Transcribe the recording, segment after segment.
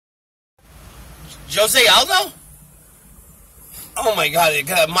Jose Aldo? Oh my God, I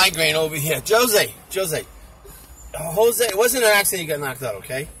got a migraine over here. Jose. Jose, it wasn't an accident you got knocked out,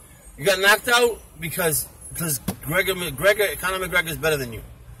 okay? You got knocked out because Conor McGregor is better than you.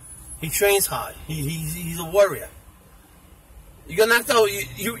 He trains hard. He's a warrior. You got knocked out.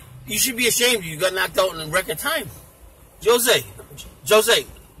 You should be ashamed. You got knocked out in record time. Jose.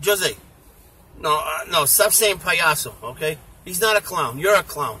 No, stop saying payaso, okay? He's not a clown. You're a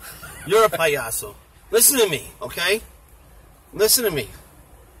clown. You're a payaso. Listen to me, okay? Listen to me.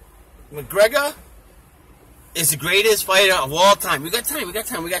 McGregor is the greatest fighter of all time. We got time.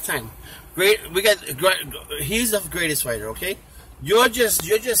 He's the greatest fighter, okay? You're just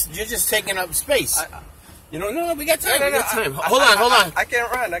taking up space. No, we got time. We got time. Hold on. I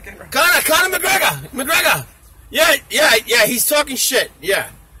can't run. Conor McGregor. Yeah. He's talking shit. Yeah.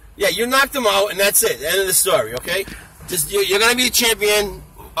 You knocked him out, and that's it. End of the story. Okay. You're gonna be the champion.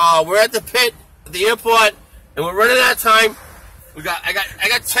 We're at the pit, at the airport, and we're running out of time. I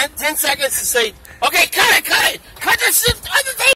got 10 seconds to say. Okay, cut it. Cut this shit.